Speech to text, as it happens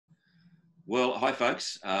Well, hi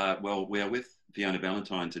folks. Well, we are with Fiona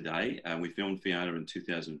Valentine today. We filmed Fiona in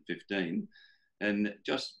 2015. And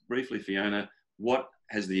just briefly, Fiona, what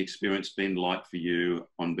has the experience been like for you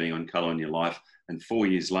on being on colour in your life? And 4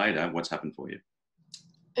 years later, what's happened for you?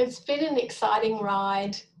 It's been an exciting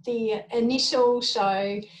ride. The initial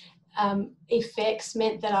show effects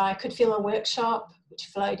meant that I could fill a workshop, which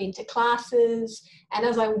flowed into classes. And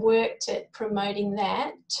as I worked at promoting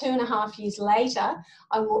that, 2.5 years later,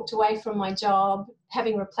 I walked away from my job,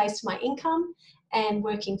 having replaced my income and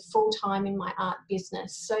working full-time in my art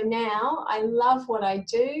business. So now I love what I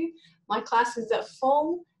do. My classes are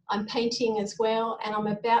full. I'm painting as well, and I'm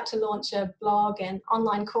about to launch a blog and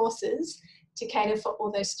online courses to cater for all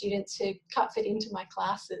those students who can't fit into my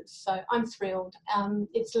classes. So I'm thrilled.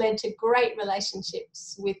 It's led to great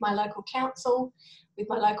relationships with my local council, with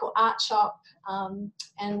my local art shop,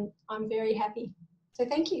 and I'm very happy. So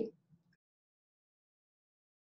thank you.